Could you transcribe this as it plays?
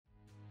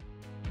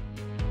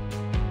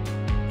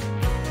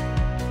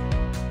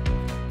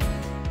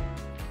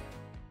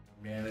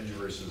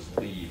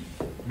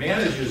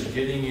Manage is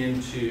getting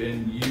into,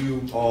 and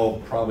you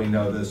all probably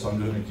know this, so I'm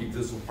going to keep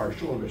this part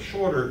a little bit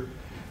shorter.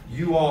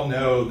 You all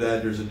know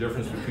that there's a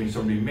difference between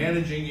somebody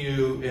managing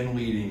you and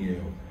leading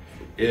you.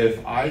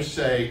 If I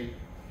say,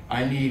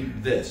 I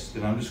need this,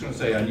 and I'm just going to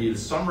say, I need a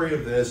summary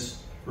of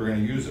this, we're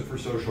going to use it for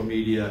social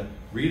media,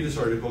 read this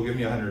article, give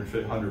me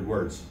 100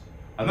 words.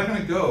 I'm not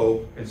going to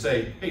go and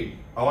say, hey,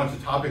 I want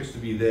the topics to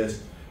be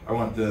this, I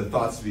want the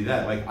thoughts to be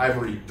that. Like, I've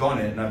already done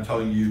it, and I'm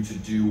telling you to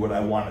do what I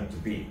want it to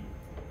be.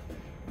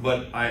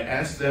 But I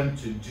asked them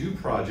to do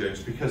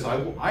projects because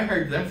I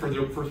hired them for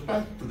their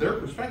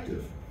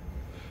perspective,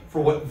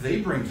 for what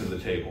they bring to the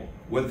table,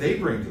 what they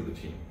bring to the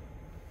team.